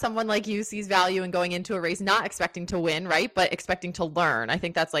hearing that someone like you sees value in going into a race not expecting to win, right? But expecting to learn. I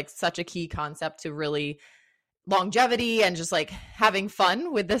think that's like such a key concept to really longevity and just like having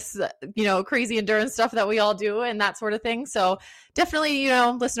fun with this, crazy endurance stuff that we all do and that sort of thing. So definitely,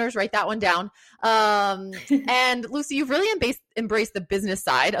 listeners, write that one down. And Lucy, you've really embraced the business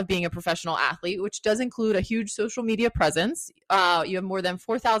side of being a professional athlete, which does include a huge social media presence. You have more than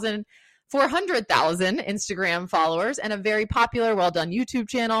 400,000 Instagram followers and a very popular, well-done YouTube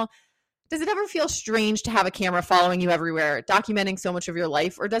channel. Does it ever feel strange to have a camera following you everywhere, documenting so much of your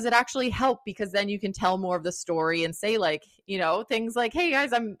life? Or does it actually help, because then you can tell more of the story and say like, things like, hey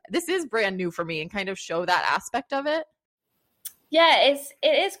guys, this is brand new for me, and kind of show that aspect of it? Yeah, it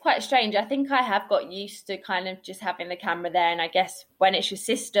is quite strange. I think I have got used to kind of just having the camera there. And I guess when it's your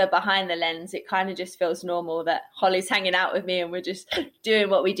sister behind the lens, it kind of just feels normal that Holly's hanging out with me and we're just doing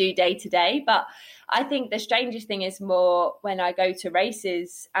what we do day to day. But I think the strangest thing is more when I go to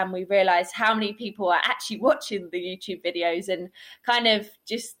races and we realize how many people are actually watching the YouTube videos, and kind of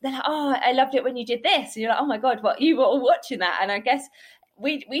just, they're like, oh, I loved it when you did this. And you're like, oh my God, what, you were all watching that? And I guess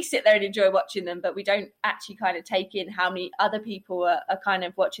we sit there and enjoy watching them, but we don't actually kind of take in how many other people are kind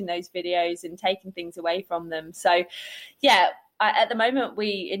of watching those videos and taking things away from them. So yeah, at the moment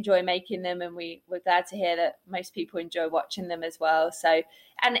we enjoy making them, and we're glad to hear that most people enjoy watching them as well. So,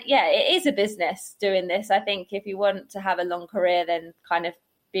 and yeah, it is a business doing this. I think if you want to have a long career, then kind of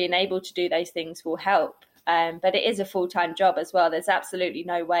being able to do those things will help. But it is a full-time job as well. There's absolutely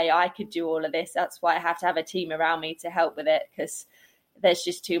no way I could do all of this. That's why I have to have a team around me to help with it, because there's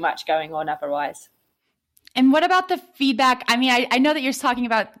just too much going on otherwise. And what about the feedback? I mean, I know that you're talking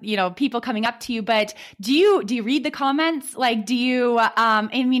about, people coming up to you, but do you read the comments? Like, do you,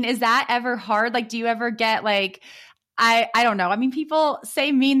 is that ever hard? Like, do you ever get like, I don't know. I mean, people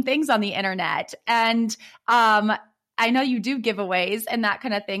say mean things on the internet, and I know you do giveaways and that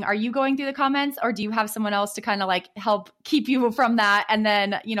kind of thing. Are you going through the comments, or do you have someone else to kind of like help keep you from that, and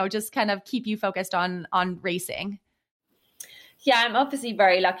then, just kind of keep you focused on racing? Yeah, I'm obviously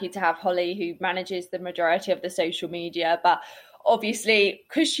very lucky to have Holly, who manages the majority of the social media. But obviously,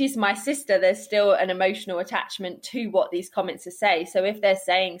 because she's my sister, there's still an emotional attachment to what these comments are saying. So if they're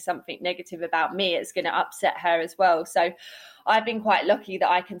saying something negative about me, it's going to upset her as well. So I've been quite lucky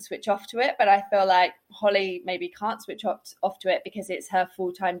that I can switch off to it, but I feel like Holly maybe can't switch off to it because it's her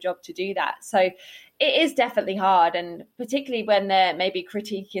full-time job to do that. So it is definitely hard, and particularly when they're maybe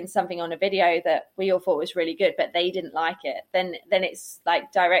critiquing something on a video that we all thought was really good, but they didn't like it, then it's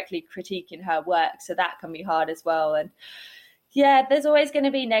like directly critiquing her work. So that can be hard as well. And yeah, there's always going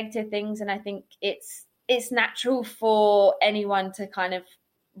to be negative things, and I think it's natural for anyone to kind of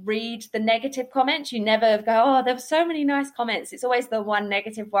read the negative comments. You never go, oh, there were so many nice comments. It's always the one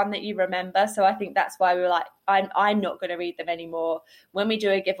negative one that you remember. So I think that's why we were like, I'm not going to read them anymore. When we do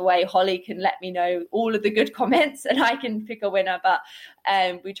a giveaway, Holly can let me know all of the good comments and I can pick a winner. But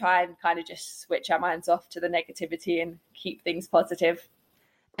we try and kind of just switch our minds off to the negativity and keep things positive.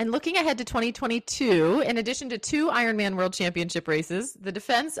 And looking ahead to 2022, in addition to 2 Ironman World Championship races, the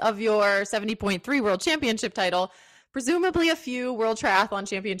defense of your 70.3 World Championship title, presumably a few World Triathlon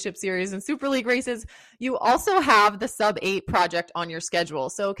Championship Series and Super League races, you also have the Sub 8 project on your schedule.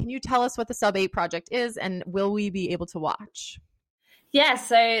 So can you tell us what the Sub 8 project is, and will we be able to watch? Yeah,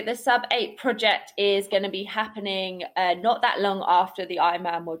 so the Sub 8 project is going to be happening not that long after the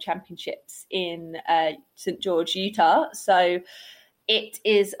Ironman World Championships in St. George, Utah. So it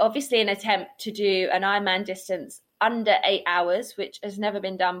is obviously an attempt to do an Ironman distance under 8 hours, which has never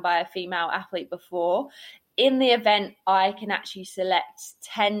been done by a female athlete before, in the event, I can actually select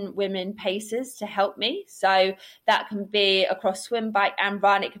 10 women pacers to help me. So that can be across swim, bike and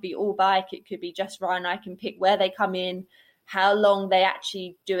run. It could be all bike. It could be just run. I can pick where they come in, how long they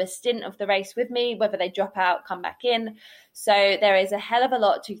actually do a stint of the race with me, whether they drop out, come back in. So there is a hell of a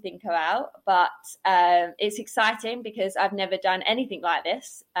lot to think about, but it's exciting because I've never done anything like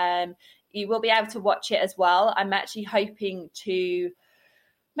this. You will be able to watch it as well. I'm actually hoping to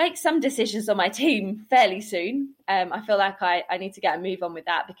make some decisions on my team fairly soon. I feel like I need to get a move on with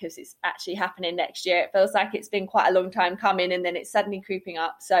that because it's actually happening next year. It feels like it's been quite a long time coming and then it's suddenly creeping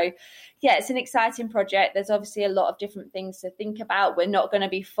up. So yeah, it's an exciting project. There's obviously a lot of different things to think about. We're not going to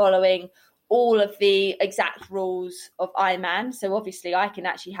be following all of the exact rules of Ironman. So obviously I can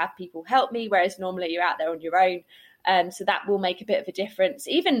actually have people help me, whereas normally you're out there on your own. So that will make a bit of a difference,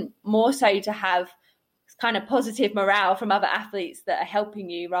 even more so to have kind of positive morale from other athletes that are helping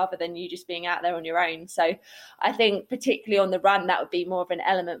you rather than you just being out there on your own. So I think particularly on the run, that would be more of an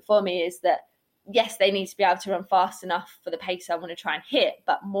element for me, is that yes, they need to be able to run fast enough for the pace I want to try and hit,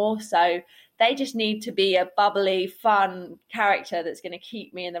 but more so they just need to be a bubbly, fun character that's going to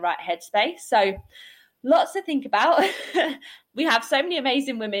keep me in the right headspace. So lots to think about. We have so many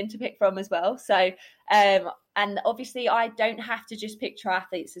amazing women to pick from as well. So, and obviously I don't have to just pick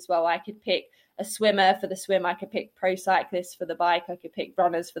triathletes as well. I could pick a swimmer for the swim. I could pick pro cyclists for the bike. I could pick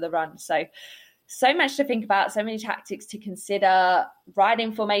runners for the run. So much to think about, so many tactics to consider,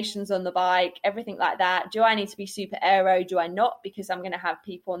 riding formations on the bike, everything like that. Do I need to be super aero? Do I not? Because I'm going to have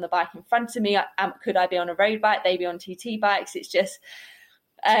people on the bike in front of me. Could I be on a road bike? They be on TT bikes. It's just,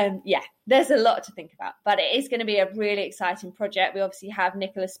 there's a lot to think about, but it is going to be a really exciting project. We obviously have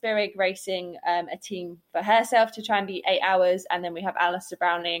Nicola Spirig racing a team for herself to try and beat 8 hours. And then we have Alistair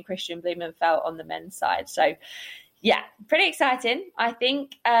Brownlee and Christian Blumenfeld on the men's side. So yeah, pretty exciting. I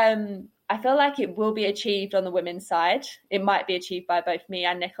think, I feel like it will be achieved on the women's side. It might be achieved by both me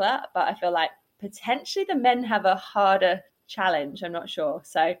and Nicola, but I feel like potentially the men have a harder challenge. I'm not sure.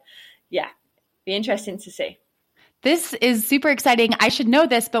 So yeah, be interesting to see. This is super exciting. I should know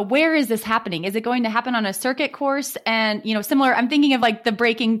this, but where is this happening? Is it going to happen on a circuit course? And, similar, I'm thinking of like the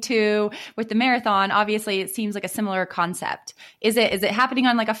Breaking 2 with the marathon. Obviously, it seems like a similar concept. Is it happening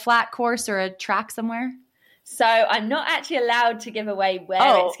on like a flat course or a track somewhere? So I'm not actually allowed to give away where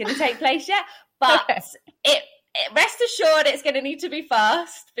it's going to take place yet, but rest assured it's going to need to be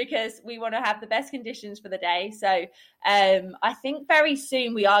fast because we want to have the best conditions for the day. So I think very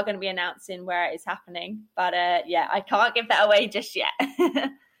soon we are going to be announcing where it is happening, but I can't give that away just yet.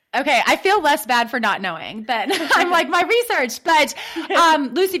 Okay, I feel less bad for not knowing that I'm like my research.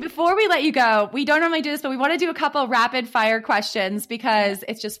 But Lucy, before we let you go, we don't normally do this, but we want to do a couple rapid fire questions because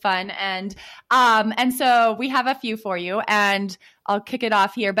it's just fun. And so we have a few for you and I'll kick it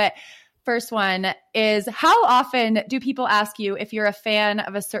off here. But first one is, how often do people ask you if you're a fan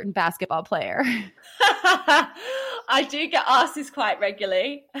of a certain basketball player? I do get asked this quite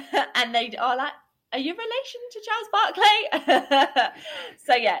regularly and they are like, are you in relation to Charles Barkley?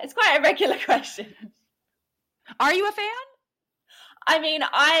 So yeah, it's quite a regular question. Are you a fan? I mean,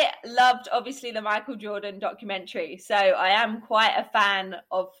 I loved obviously the Michael Jordan documentary. So I am quite a fan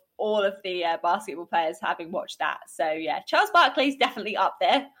of all of the basketball players, having watched that. So yeah, Charles Barkley's definitely up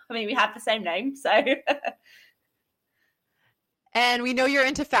there. I mean, we have the same name, so. And we know you're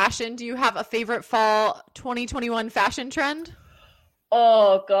into fashion. Do you have a favorite fall 2021 fashion trend?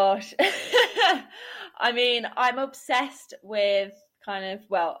 Oh, gosh. I mean, I'm obsessed with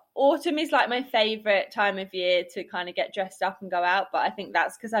autumn is like my favorite time of year to kind of get dressed up and go out. But I think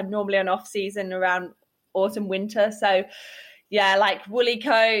that's because I'm normally on off season around autumn, winter. So yeah, like woolly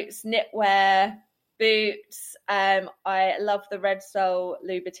coats, knitwear, boots. I love the Red Sole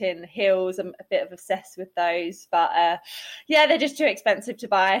Louboutin heels. I'm a bit obsessed with those, but they're just too expensive to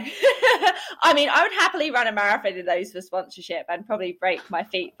buy. I mean, I would happily run a marathon in those for sponsorship and probably break my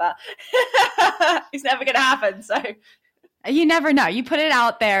feet, but it's never going to happen. So you never know. You put it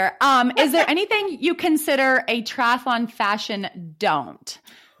out there. Is there anything you consider a triathlon fashion don't?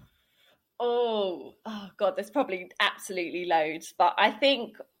 Oh God, there's probably absolutely loads, but I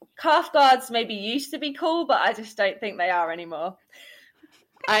think calf guards maybe used to be cool, but I just don't think they are anymore.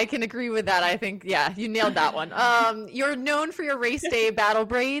 I can agree with that. I think, you nailed that one. You're known for your race day battle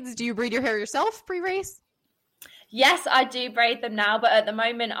braids. Do you braid your hair yourself pre-race? Yes, I do braid them now, but at the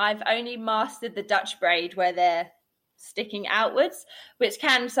moment I've only mastered the Dutch braid where they're sticking outwards, which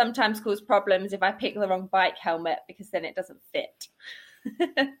can sometimes cause problems if I pick the wrong bike helmet because then it doesn't fit.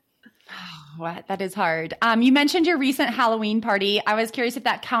 What? That is hard. You mentioned your recent Halloween party. I was curious if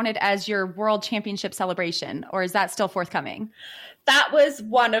that counted as your world championship celebration, or is that still forthcoming? That was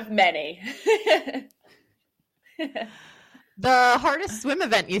one of many. The hardest swim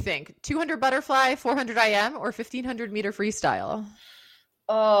event, you think? 200 butterfly, 400 IM, or 1500 meter freestyle?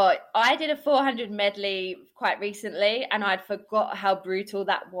 Oh, I did a 400 medley quite recently, and I'd forgot how brutal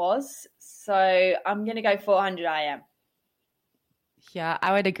that was. So I'm going to go 400 IM. Yeah,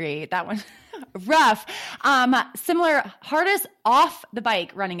 I would agree. That one, rough. Similar, hardest off the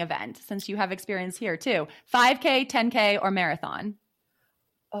bike running event, since you have experience here too. 5K, 10K, or marathon?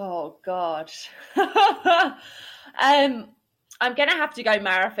 Oh, God. I'm going to have to go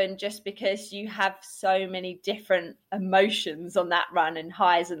marathon just because you have so many different emotions on that run and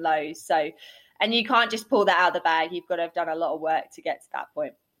highs and lows. So, and you can't just pull that out of the bag. You've got to have done a lot of work to get to that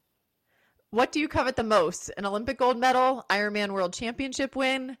point. What do you covet the most? An Olympic gold medal, Ironman World Championship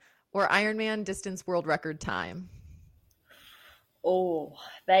win, or Ironman distance world record time? Oh,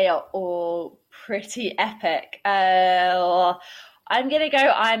 they are all pretty epic. I'm going to go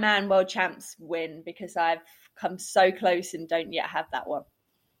Ironman World Champs win because I've come so close and don't yet have that one.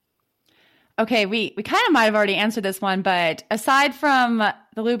 Okay, we kind of might have already answered this one, but aside from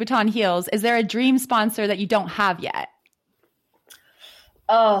the Louboutin heels, is there a dream sponsor that you don't have yet?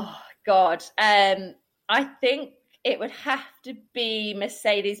 Oh, God. I think it would have to be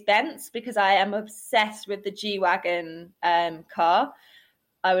Mercedes-Benz because I am obsessed with the G-Wagon car.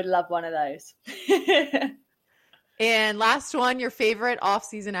 I would love one of those. And last one, your favorite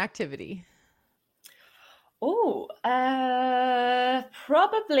off-season activity? Oh,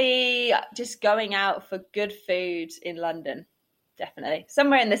 probably just going out for good food in London. Definitely.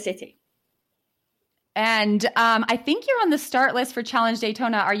 Somewhere in the city. And I think you're on the start list for Challenge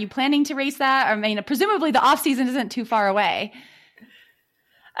Daytona. Are you planning to race that? I mean, presumably the off season isn't too far away.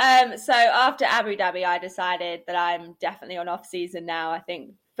 So after Abu Dhabi, I decided that I'm definitely on off season now. I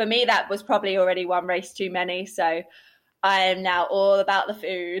think for me, that was probably already one race too many. So I am now all about the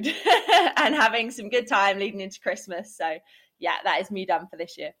food and having some good time leading into Christmas. So yeah, that is me done for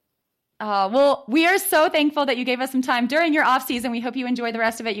this year. Well, we are so thankful that you gave us some time during your off season. We hope you enjoy the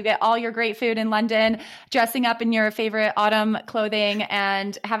rest of it. You get all your great food in London, dressing up in your favorite autumn clothing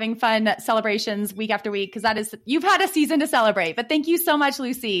and having fun celebrations week after week, because you've had a season to celebrate. But thank you so much,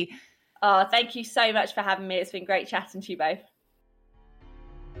 Lucy. Oh, thank you so much for having me. It's been great chatting to you both.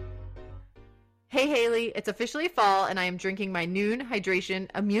 Hey, Haley, it's officially fall and I am drinking my Nuun Hydration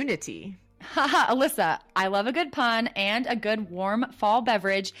Immunity. Haha, Alyssa, I love a good pun and a good warm fall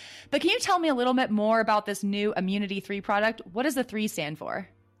beverage, but can you tell me a little bit more about this new Immunity 3 product? What does the 3 stand for?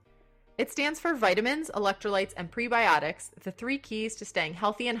 It stands for vitamins, electrolytes, and prebiotics, the 3 keys to staying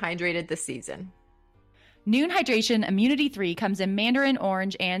healthy and hydrated this season. Nuun Hydration Immunity 3 comes in mandarin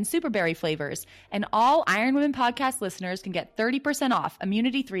orange and superberry flavors, and all Iron Women podcast listeners can get 30% off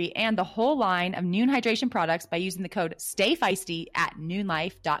Immunity 3 and the whole line of Nuun Hydration products by using the code STAYFEISTY at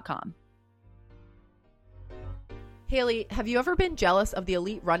nuunlife.com. Haley, have you ever been jealous of the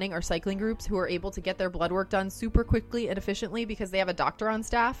elite running or cycling groups who are able to get their blood work done super quickly and efficiently because they have a doctor on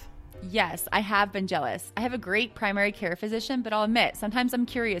staff? Yes, I have been jealous. I have a great primary care physician, but I'll admit, sometimes I'm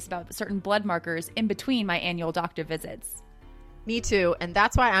curious about certain blood markers in between my annual doctor visits. Me too, and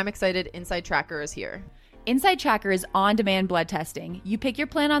that's why I'm excited Inside Tracker is here. Inside Tracker is on-demand blood testing. You pick your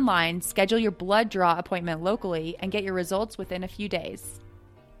plan online, schedule your blood draw appointment locally, and get your results within a few days.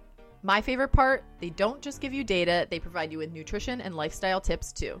 My favorite part, they don't just give you data, they provide you with nutrition and lifestyle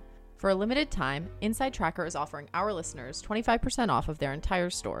tips too. For a limited time, Inside Tracker is offering our listeners 25% off of their entire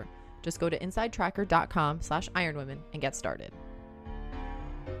store. Just go to insidetracker.com/ironwomen and get started.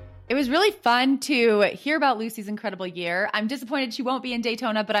 It was really fun to hear about Lucy's incredible year. I'm disappointed she won't be in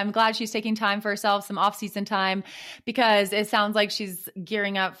Daytona, but I'm glad she's taking time for herself, some off-season time, because it sounds like she's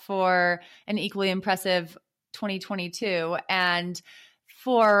gearing up for an equally impressive 2022. And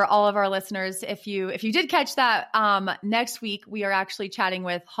for all of our listeners, if you did catch that, next week we are actually chatting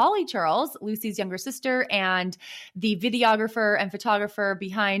with Holly Charles, Lucy's younger sister, and the videographer and photographer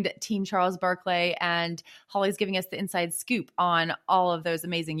behind Team Charles Barkley. And Holly's giving us the inside scoop on all of those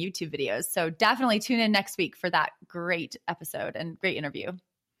amazing YouTube videos. So definitely tune in next week for that great episode and great interview.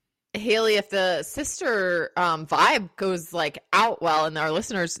 Haley, if the sister vibe goes out well and our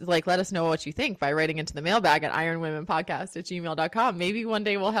listeners let us know what you think by writing into the mailbag at ironwomenpodcast@gmail.com. Maybe one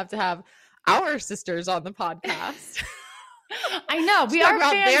day we'll have to have our sisters on the podcast. I know. We are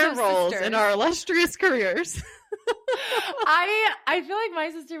about fans their of roles sisters in our illustrious careers. I feel like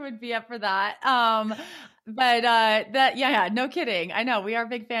my sister would be up for that. But no kidding. I know we are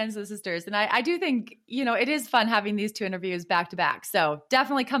big fans of the sisters. And I do think, it is fun having these two interviews back to back. So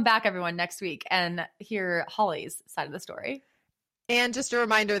definitely come back everyone next week and hear Holly's side of the story. And just a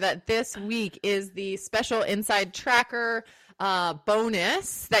reminder that this week is the special Inside Tracker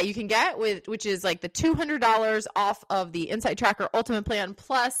bonus that you can get, which is like the $200 off of the Inside Tracker Ultimate Plan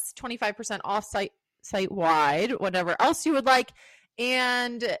plus 25% off site-wide, whatever else you would like.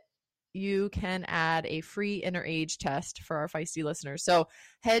 And you can add a free inner age test for our feisty listeners. So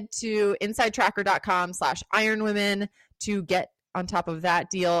head to insidetracker.com/ironwomen to get on top of that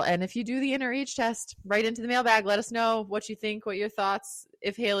deal. And if you do the inner age test, write into the mailbag, let us know what you think, what your thoughts.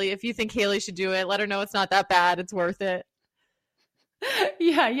 If you think Haley should do it, let her know it's not that bad. It's worth it.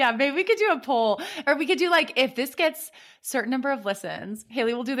 Yeah. Maybe we could do a poll, or we could do like, if this gets certain number of listens,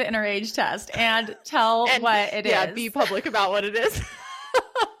 Haley will do the inner age test and tell what it is. Yeah, be public about what it is.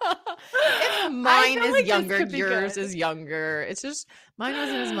 If mine is like younger, yours is younger. It's just mine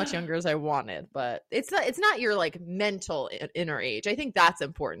wasn't as much younger as I wanted, but it's not your like mental inner age. I think that's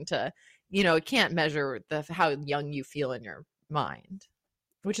important to, it can't measure how young you feel in your mind,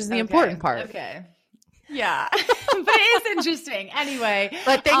 which is the important part. Okay. Yeah. But it is interesting. Anyway.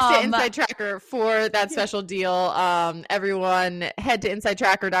 But thanks to Inside Tracker for that special deal. Everyone head to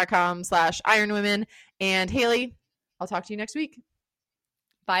insidetracker.com/ironwomen. And Haley, I'll talk to you next week.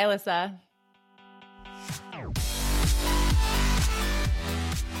 Bye, Alyssa.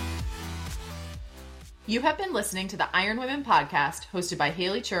 You have been listening to the Iron Women podcast, hosted by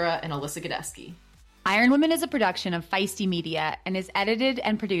Haley Chura and Alyssa Godesky. Iron Women is a production of Feisty Media and is edited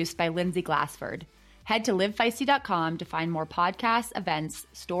and produced by Lindsay Glassford. Head to livefeisty.com to find more podcasts, events,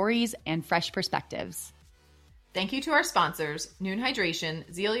 stories, and fresh perspectives. Thank you to our sponsors, Noon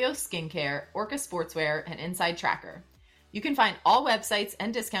Hydration, Zelio Skincare, Orca Sportswear, and Inside Tracker. You can find all websites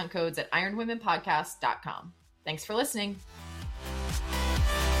and discount codes at ironwomenpodcast.com. Thanks for listening.